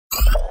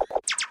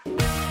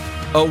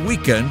A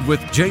Weekend with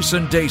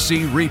Jason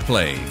Dacey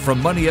replay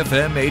from Money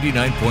FM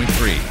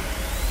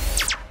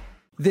 89.3.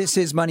 This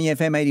is Money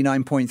FM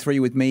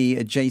 89.3 with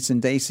me, Jason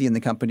Dacey, in the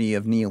company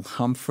of Neil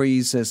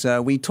Humphreys, as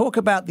we talk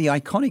about the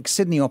iconic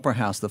Sydney Opera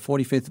House, the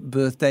 45th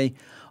birthday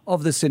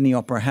of the Sydney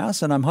Opera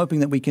House. And I'm hoping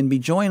that we can be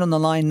joined on the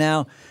line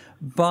now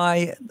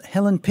by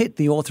Helen Pitt,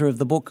 the author of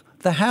the book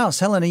The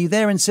House. Helen, are you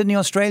there in Sydney,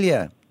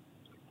 Australia?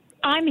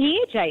 I'm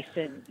here,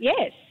 Jason.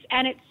 Yes,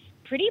 and it's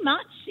pretty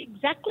much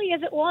exactly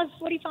as it was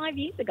 45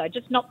 years ago,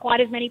 just not quite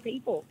as many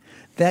people.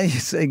 That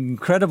is an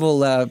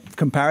incredible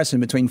comparison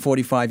between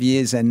 45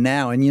 years and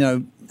now. And, you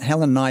know,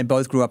 Helen and I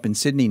both grew up in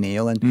Sydney,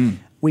 Neil, and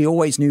we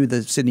always knew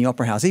the Sydney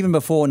Opera House. Even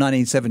before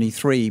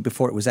 1973,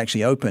 before it was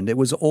actually opened, it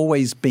was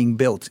always being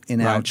built in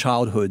our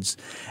childhoods.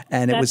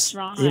 And it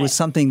was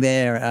something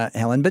there,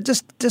 Helen. But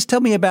just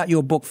tell me about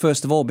your book,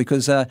 first of all,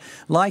 because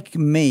like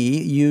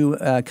me, you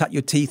cut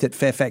your teeth at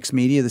Fairfax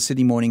Media, the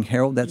Sydney Morning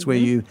Herald. That's where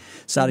you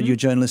started your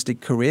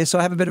journalistic career. So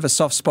I have a bit of a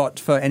soft spot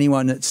for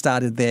anyone that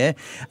started there.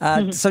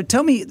 So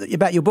tell me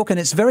about your book. And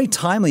it's very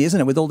timely,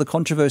 isn't it, with all the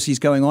controversies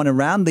going on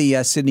around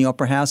the Sydney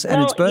Opera House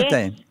and its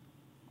birthday? Yes.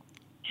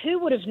 Who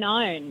would have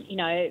known, you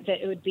know,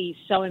 that it would be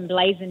so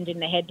emblazoned in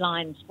the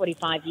headlines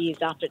 45 years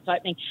after its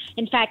opening?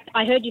 In fact,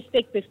 I heard you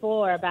speak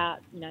before about,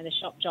 you know, the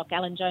shock jock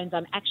Alan Jones.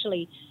 I'm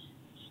actually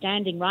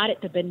standing right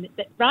at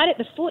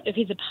the foot of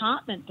his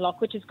apartment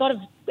block, which has got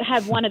to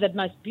have one of the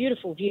most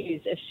beautiful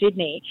views of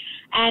Sydney.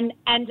 And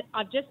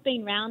I've just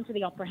been round to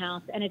the Opera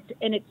House, and it's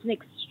an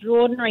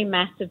extraordinary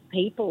mass of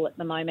people at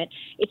the moment.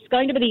 It's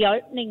going to be the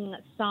opening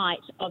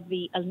site of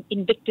the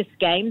Invictus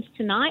Games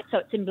tonight, so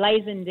it's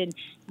emblazoned in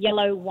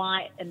yellow,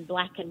 white and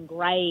black and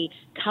grey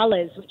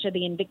colours, which are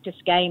the Invictus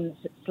Games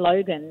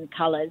slogan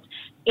colours.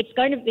 It's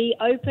going to be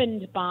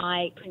opened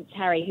by Prince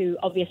Harry, who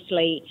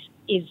obviously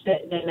is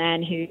the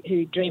man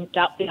who dreamt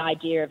up the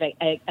idea of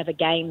a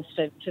games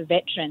for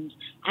veterans,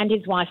 and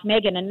his wife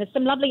Meghan. And there's a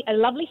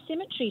lovely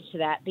symmetry to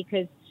that,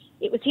 because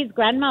it was his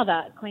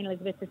grandmother, Queen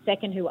Elizabeth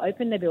II, who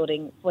opened the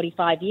building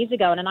 45 years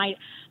ago. And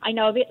I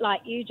know a bit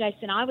like you,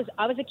 Jason. I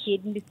was a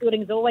kid, and this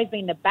building's always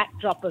been the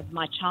backdrop of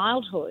my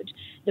childhood,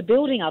 the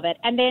building of it.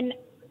 And then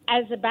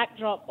as a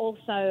backdrop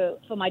also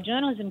for my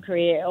journalism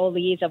career, all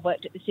the years I've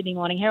worked at the Sydney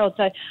Morning Herald.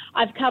 So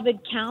I've covered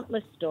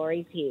countless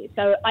stories here.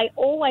 So I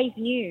always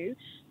knew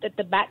that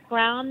the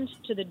background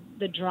to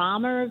the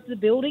drama of the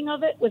building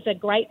of it was a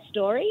great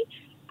story.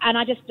 And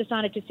I just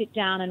decided to sit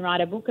down and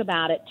write a book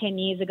about it 10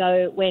 years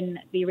ago when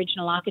the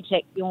original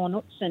architect, Bjorn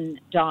Utzon,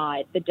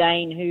 died, the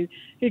Dane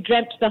who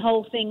dreamt the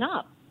whole thing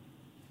up.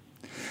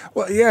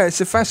 Well, yeah, it's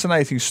a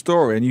fascinating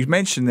story, and you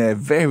mentioned there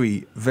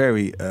very,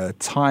 very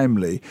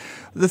timely.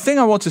 The thing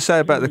I want to say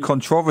about the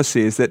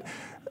controversy is that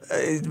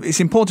it's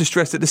important to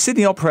stress that the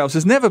Sydney Opera House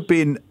has never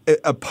been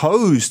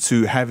opposed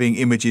to having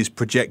images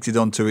projected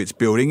onto its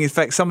building. In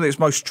fact, some of its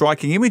most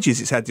striking images,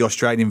 it's had the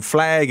Australian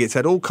flag, it's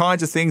had all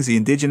kinds of things, the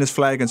Indigenous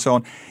flag and so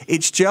on.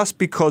 It's just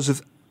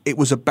because it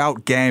was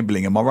about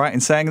gambling. Am I right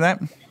in saying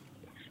that?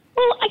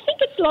 Well, I think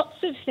it's lots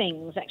of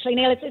things, actually,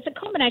 Neil. It's a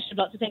combination of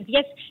lots of things.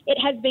 Yes, it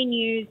has been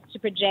used to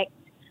project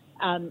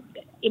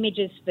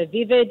images for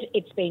Vivid.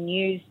 It's been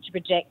used to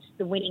project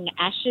the Winning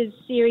Ashes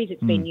series.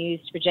 It's been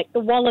used to project the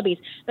Wallabies.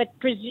 But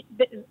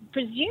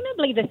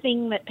presumably the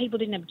thing that people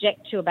didn't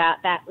object to about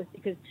that was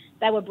because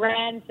they were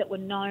brands that were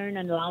known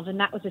and loved, and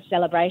that was a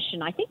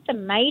celebration. I think the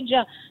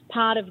major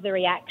part of the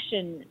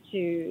reaction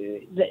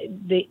to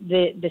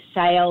the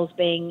sails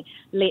being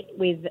lit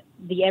with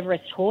the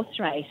Everest horse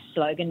race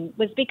slogan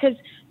was because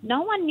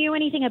no one knew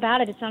anything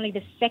about it. It's only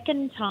the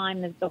second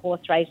time that the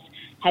horse race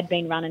had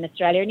been run in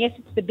Australia. And yes,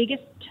 it's the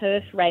biggest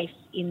turf race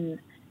in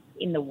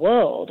the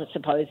world,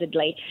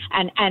 supposedly.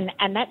 And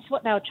that's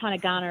what they were trying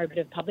to garner a bit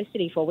of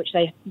publicity for, which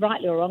they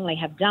rightly or wrongly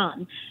have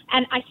done.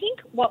 And I think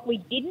what we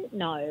didn't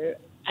know,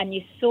 and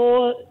you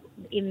saw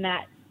in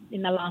the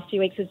last few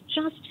weeks, is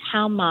just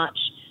how much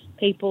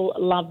people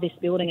love this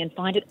building and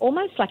find it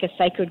almost like a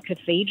sacred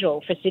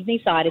cathedral for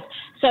Sydney-siders.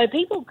 So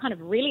people kind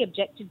of really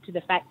objected to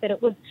the fact that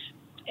it was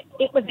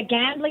a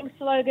gambling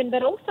slogan,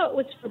 but also it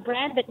was for a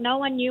brand that no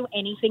one knew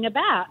anything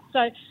about.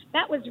 So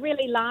that was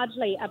really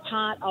largely a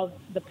part of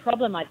the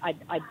problem,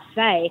 I'd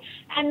say.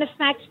 And the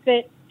fact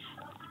that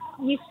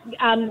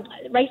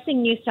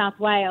Racing New South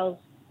Wales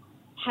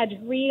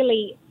had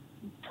really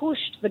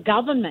pushed the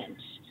government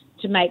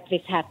to make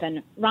this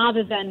happen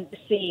rather than the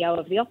CEO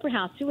of the Opera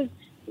House, who was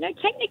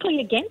technically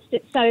against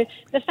it. So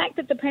the fact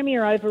that the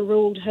Premier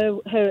overruled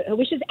her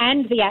wishes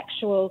and the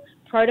actual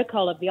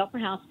protocol of the Opera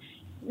House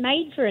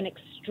made for an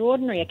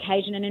extraordinary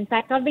occasion. And in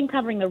fact, I've been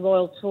covering the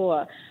Royal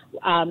Tour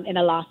in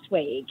the last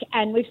week,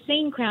 and we've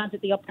seen crowds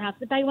at the Opera House,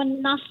 but they were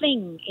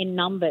nothing in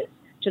numbers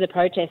to the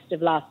protest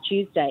of last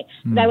Tuesday.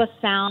 There were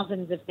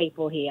thousands of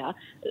people here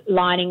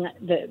lining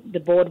the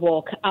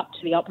boardwalk up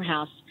to the Opera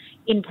House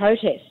in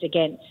protest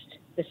against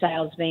the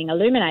sails being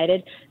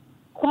illuminated.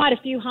 Quite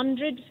a few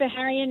hundred for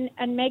Harry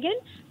and Meghan,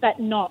 but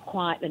not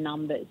quite the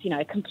numbers.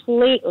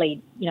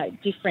 Completely,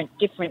 different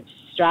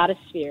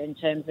stratosphere in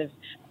terms of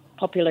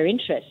popular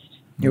interest.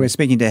 Yeah, we're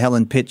speaking to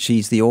Helen Pitt.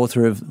 She's the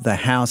author of The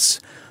House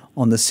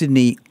on the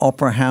Sydney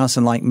Opera House,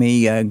 and like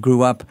me,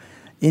 grew up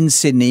in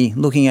Sydney,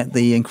 looking at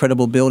the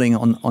incredible building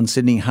on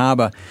Sydney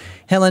Harbour.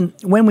 Helen,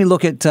 when we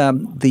look at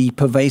the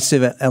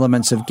pervasive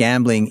elements of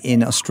gambling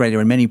in Australia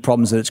and many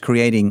problems that it's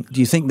creating, do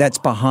you think that's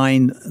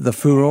behind the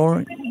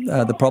furore,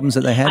 the problems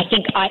that they had?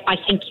 I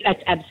think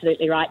that's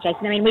absolutely right,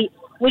 Jason. I mean,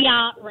 we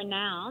are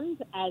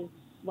renowned as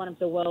one of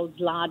the world's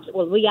largest.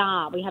 Well, we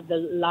have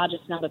the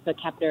largest number per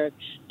capita of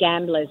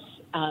gamblers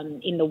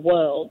in the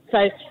world.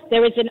 So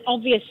there is an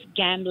obvious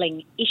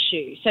gambling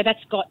issue. So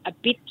that's got a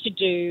bit to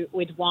do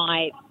with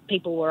why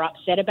people were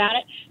upset about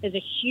it. There's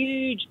a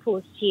huge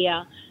push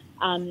here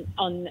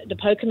on the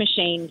poker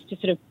machines to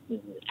sort of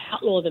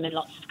outlaw them in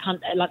lots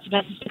of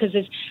places, because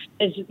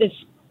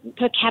there's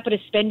per capita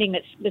spending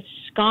that's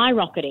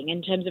skyrocketing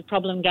in terms of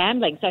problem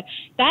gambling. So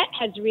that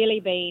has really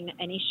been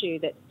an issue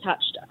that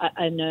touched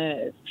a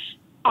nerve.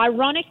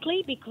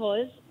 Ironically,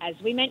 because, as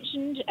I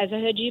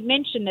heard you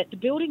mention, that the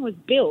building was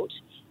built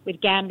with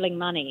gambling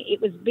money.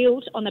 It was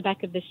built on the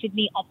back of the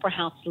Sydney Opera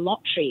House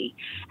lottery.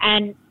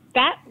 And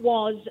that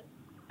was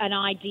an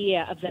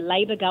idea of the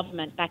Labor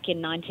government back in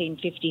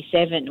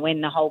 1957 when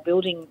the whole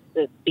building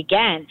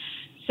began.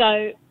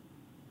 So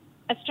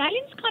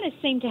Australians kind of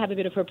seem to have a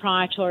bit of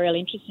proprietorial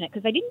interest in it,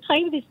 because they didn't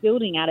pay for this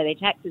building out of their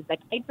taxes. They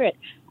paid for it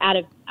out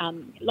of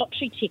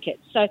lottery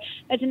tickets. So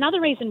there's another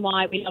reason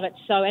why we love it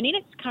so. And in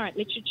its current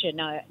literature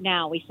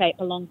now we say it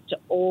belongs to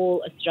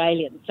all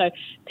Australians. So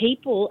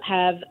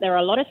there are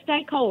a lot of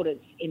stakeholders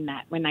in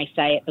that when they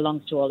say it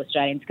belongs to all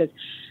Australians, because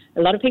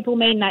a lot of people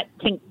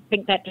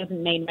think that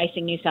doesn't mean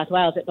Racing New South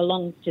Wales. It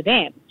belongs to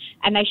them,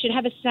 and they should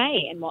have a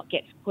say in what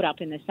gets put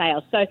up in the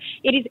sale. So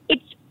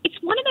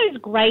it's one of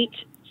those great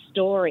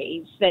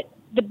stories that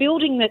the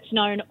building that's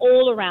known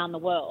all around the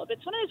world.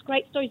 It's one of those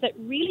great stories that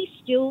really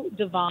still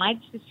divides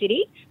the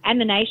city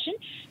and the nation,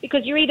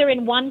 because you're either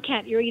in one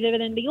camp, you're either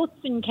in the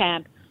Utzon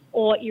camp,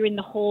 or you're in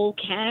the Hall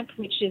camp,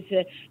 which is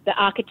the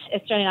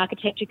Australian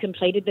architect who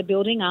completed the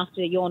building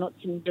after Jorn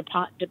Utzon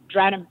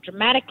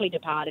dramatically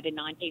departed in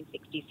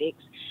 1966.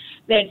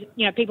 There's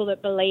people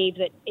that believe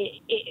that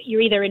you're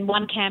either in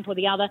one camp or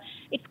the other.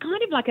 It's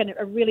kind of like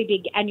a really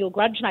big annual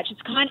grudge match.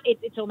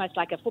 It's almost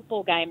like a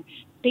football game.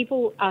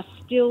 People are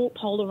still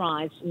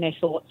polarised in their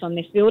thoughts on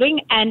this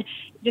building, and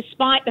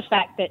despite the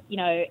fact that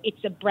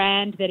it's a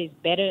brand that is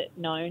better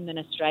known than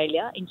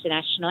Australia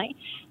internationally,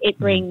 it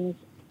brings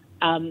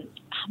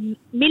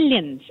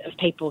millions of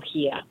people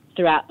here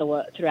throughout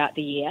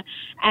the year,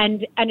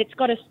 and it's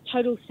got a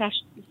total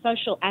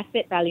social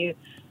asset value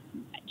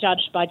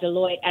judged by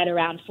Deloitte at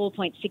around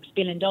 $4.6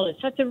 billion.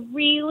 So it's a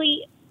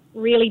really,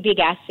 really big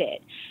asset.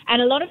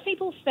 And a lot of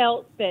people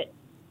felt that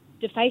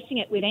defacing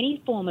it with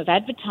any form of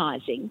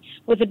advertising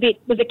was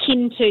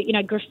akin to,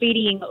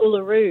 graffitiing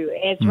Uluru,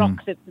 Ayers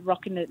Rock, the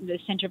rock in the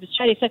centre of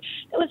Australia. So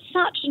there was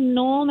such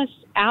enormous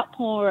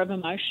outpour of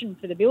emotion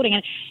for the building.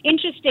 And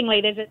interestingly,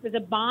 there's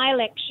a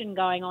by-election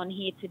going on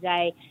here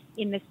today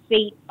in the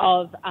seat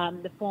of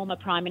the former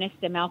Prime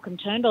Minister, Malcolm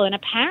Turnbull, and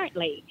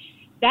apparently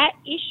that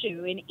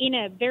issue in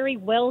a very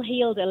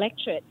well-heeled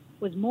electorate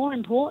was more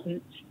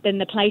important than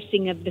the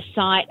placing of the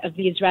site of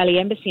the Israeli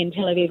embassy in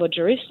Tel Aviv or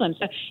Jerusalem.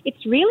 So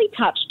it's really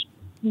touched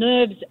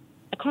nerves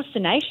across the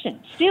nation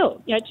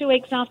still, 2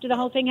 weeks after the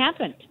whole thing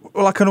happened.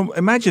 Well, I can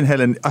imagine,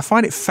 Helen, I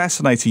find it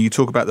fascinating you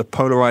talk about the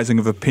polarising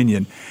of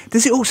opinion.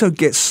 Does it also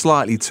get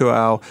slightly to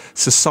our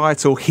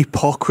societal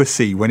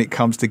hypocrisy when it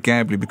comes to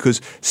gambling?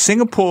 Because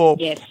Singapore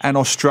and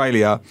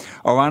Australia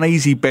are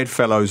uneasy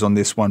bedfellows on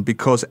this one,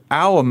 because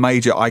our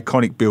major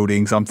iconic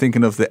buildings, I'm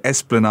thinking of the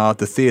Esplanade,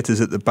 the theatres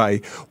at the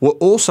Bay, were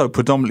also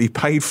predominantly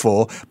paid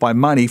for by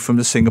money from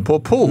the Singapore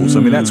pools.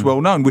 I mean, that's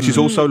well known, which is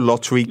also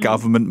lottery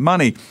government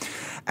money.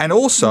 And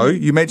also,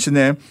 you mentioned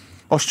there,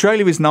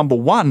 Australia is number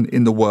 1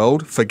 in the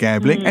world for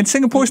gambling, and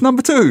Singapore is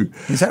number 2.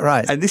 Is that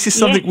right? And this is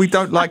something we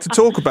don't like to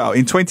talk about.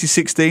 In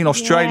 2016,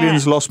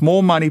 Australians lost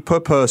more money per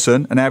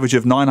person, an average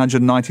of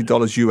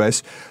 $990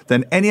 US,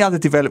 than any other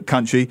developed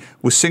country,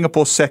 with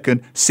Singapore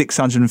second,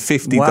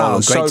 $650. Wow,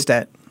 great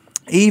stat.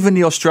 Even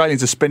the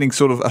Australians are spending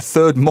sort of a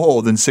third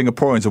more than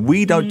Singaporeans, and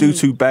we don't do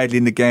too badly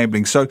in the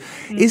gambling. So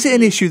is it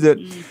an issue that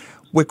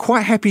we're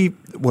quite happy,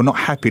 well, not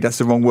happy, that's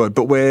the wrong word,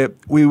 but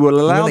we will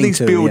allow these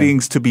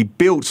buildings to be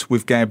built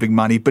with gambling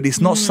money, but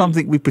it's not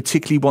something we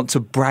particularly want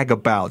to brag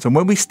about. And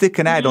when we stick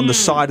an ad on the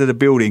side of the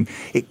building,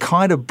 it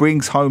kind of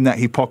brings home that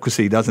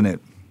hypocrisy, doesn't it?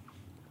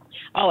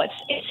 Oh,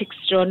 it's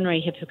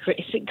extraordinarily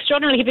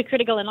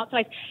hypocritical in lots of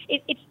ways.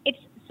 It's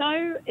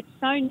so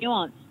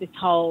nuanced, this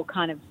whole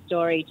kind of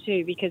story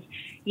too, because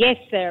yes,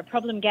 there are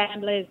problem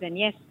gamblers, and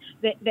yes,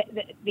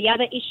 the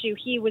other issue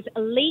here was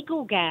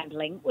illegal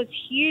gambling was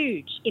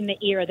huge in the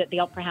era that the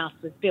Opera House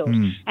was built.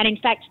 And in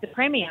fact, the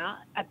Premier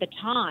at the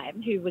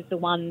time, who was the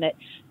one that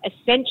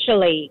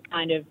essentially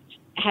kind of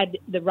had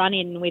the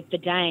run-in with the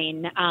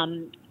Dane,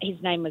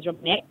 his name was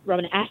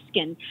Robin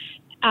Askin,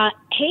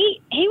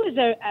 he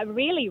was a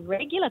really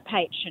regular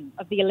patron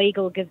of the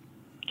illegal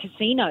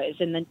casinos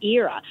in the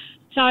era.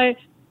 So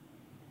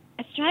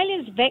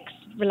Australia's vexed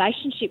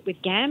relationship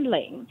with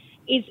gambling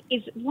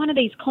is one of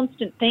these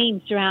constant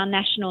themes through our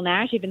national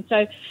narrative. And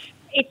so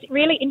it's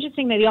really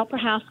interesting that the Opera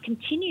House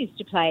continues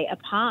to play a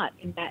part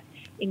in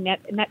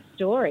that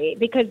story,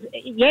 because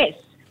yes,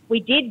 we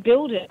did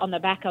build it on the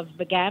back of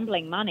the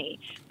gambling money,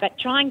 but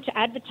trying to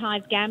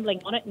advertise gambling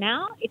on it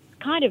now, it's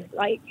kind of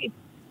like it's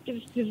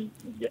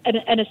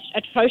an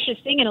atrocious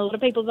thing in a lot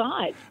of people's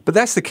eyes. But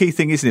that's the key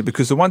thing, isn't it?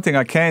 Because the one thing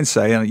I can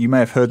say, and you may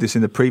have heard this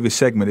in the previous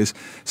segment, is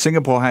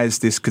Singapore has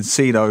this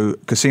Casino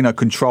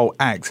Control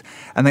Act,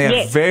 and they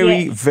have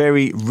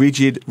very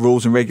rigid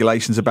rules and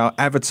regulations about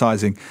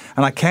advertising.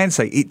 And I can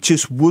say it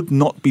just would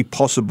not be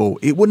possible.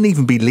 It wouldn't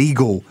even be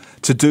legal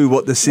to do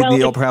what the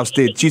Sydney Opera House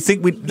did. Do you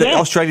think that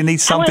Australia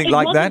needs something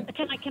like that?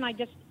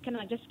 Can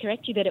I just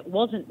correct you that it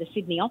wasn't the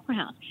Sydney Opera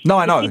House? No,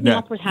 I know. The Sydney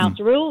Opera House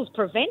rules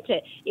prevent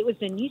it. It was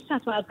the New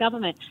South Wales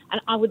government.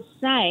 And I would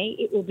say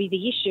it will be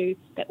the issue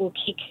that will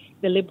kick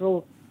the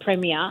Liberal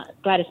Premier,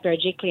 Gladys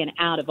Berejiklian,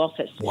 out of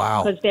office.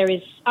 Wow. Because there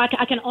is...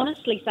 I can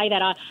honestly say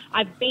that.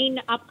 I've been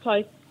up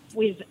close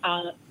with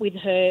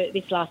her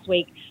this last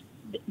week,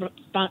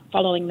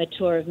 following the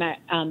tour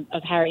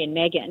of Harry and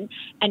Meghan,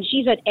 and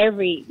she's at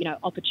every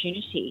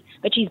opportunity,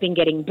 but she's been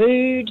getting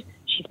booed.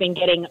 She's been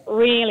getting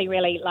really,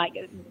 really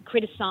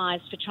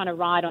criticised for trying to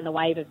ride on the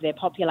wave of their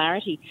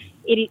popularity.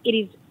 It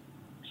is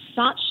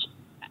such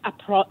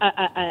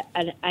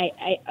an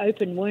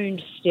open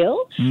wound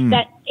still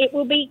that it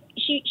will be.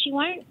 She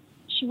won't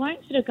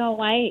sort of go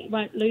away.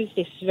 Won't lose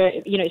this. So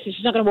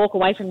she's not going to walk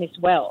away from this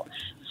well.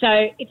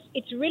 So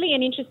it's really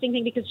an interesting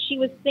thing, because she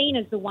was seen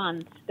as the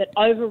one that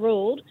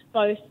overruled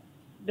both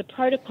the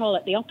protocol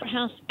at the Opera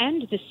House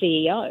and the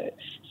CEO.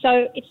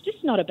 So it's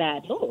just not a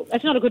bad look.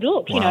 It's not a good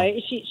look. Wow.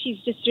 She's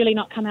just really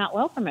not come out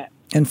well from it.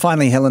 And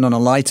finally, Helen, on a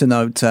lighter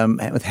note,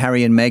 with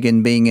Harry and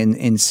Meghan being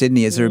in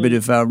Sydney, is there a bit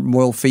of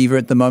royal fever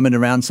at the moment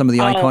around some of the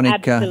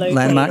iconic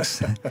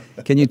landmarks?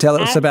 Can you tell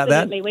us about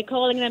that? Absolutely. We're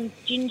calling them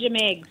Ginger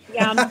Megs.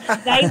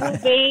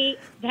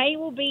 They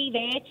will be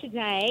there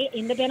today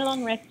in the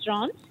Bennelong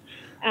restaurant,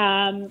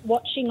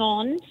 watching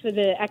on for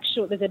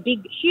there's a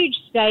big, huge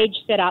stage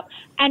set up.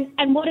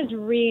 And what is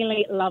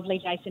really lovely,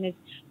 Jason, is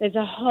there's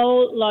a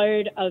whole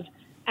load of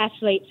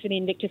athletes for the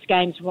Invictus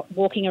Games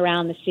walking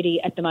around the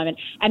city at the moment.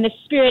 And the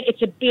spirit,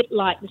 it's a bit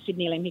like the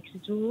Sydney Olympics.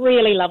 It's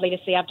really lovely to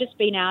see. I've just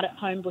been out at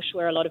Homebush,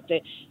 where a lot of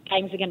the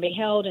games are going to be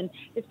held, and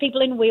there's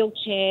people in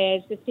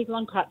wheelchairs, there's people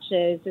on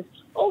crutches, there's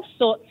all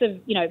sorts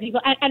of,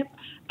 people. And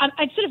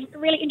it's sort of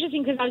really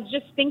interesting, because I was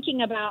just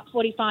thinking about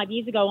 45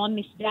 years ago on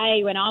this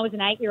day when I was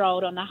an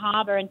 8-year-old on the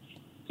harbour, and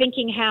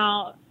thinking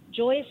how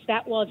joyous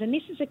that was. And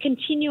this is a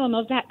continuum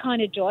of that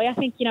kind of joy. I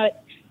think,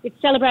 it's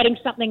celebrating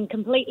something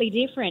completely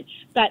different,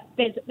 but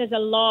there's a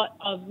lot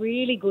of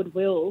really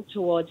goodwill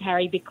towards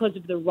Harry because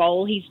of the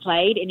role he's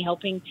played in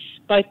helping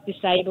both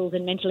disabled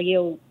and mentally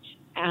ill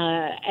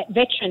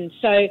veterans.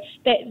 So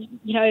that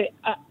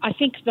I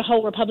think the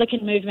whole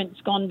Republican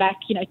movement's gone back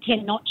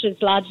 10 notches,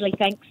 largely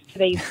thanks to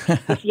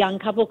this young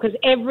couple, because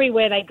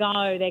everywhere they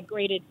go they're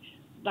greeted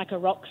like a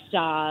rock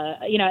star.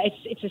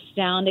 It's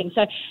astounding.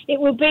 So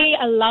it will be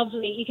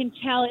you can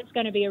tell it's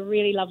going to be a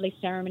really lovely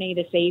ceremony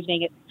this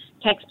evening. It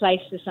takes place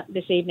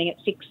this evening at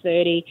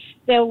 6:30.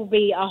 There will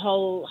be a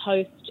whole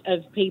host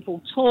of people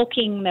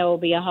talking. There will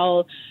be a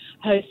whole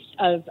host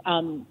of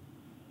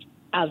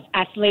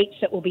athletes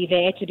that will be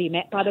there to be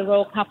met by the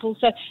royal couple.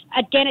 So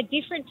again, a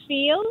different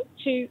feel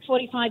to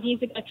 45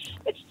 years ago.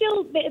 But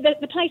still,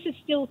 the place is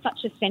still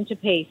such a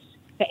centrepiece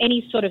for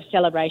any sort of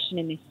celebration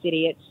in this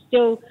city. It's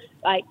still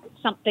like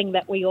something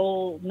that we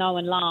all know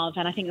and love,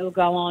 and I think it will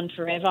go on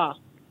forever.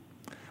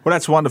 Well,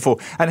 that's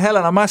wonderful. And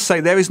Helen, I must say,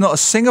 there is not a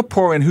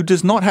Singaporean who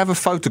does not have a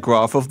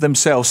photograph of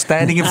themselves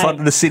standing in front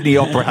of the Sydney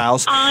Opera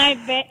House. I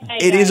bet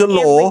it is a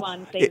law.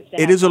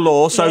 It is a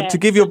law. So to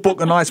give your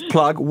book a nice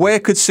plug, where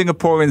could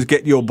Singaporeans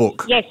get your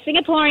book? Yes,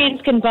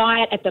 Singaporeans can buy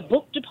it at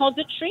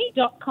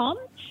thebookdepository.com.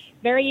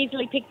 Very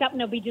easily picked up, and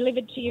it'll be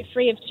delivered to you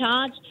free of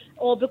charge,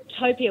 or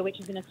Booktopia, which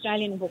is an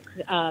Australian book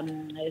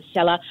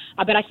seller.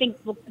 But I think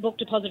Book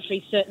Depository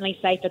is certainly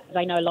safer, because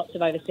I know lots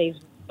of overseas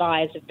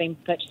buyers have been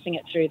purchasing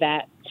it through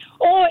that.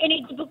 Or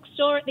any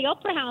bookstore at the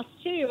Opera House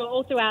too, or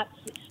all throughout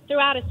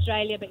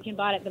Australia, but you can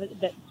buy it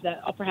at the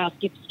Opera House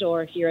gift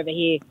store if you're ever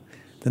here.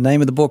 The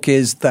name of the book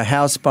is The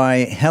House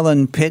by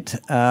Helen Pitt,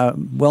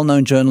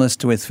 well-known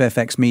journalist with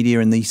Fairfax Media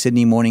and the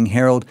Sydney Morning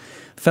Herald,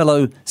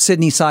 fellow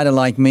Sydney-sider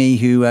like me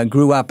who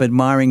grew up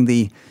admiring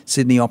the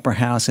Sydney Opera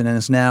House and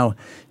is now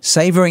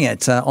savouring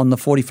it on the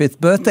 45th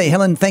birthday.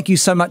 Helen, thank you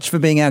so much for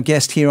being our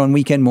guest here on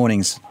Weekend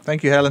Mornings.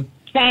 Thank you, Helen.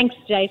 Thanks,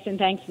 Jason.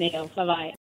 Thanks, Neil. Bye-bye.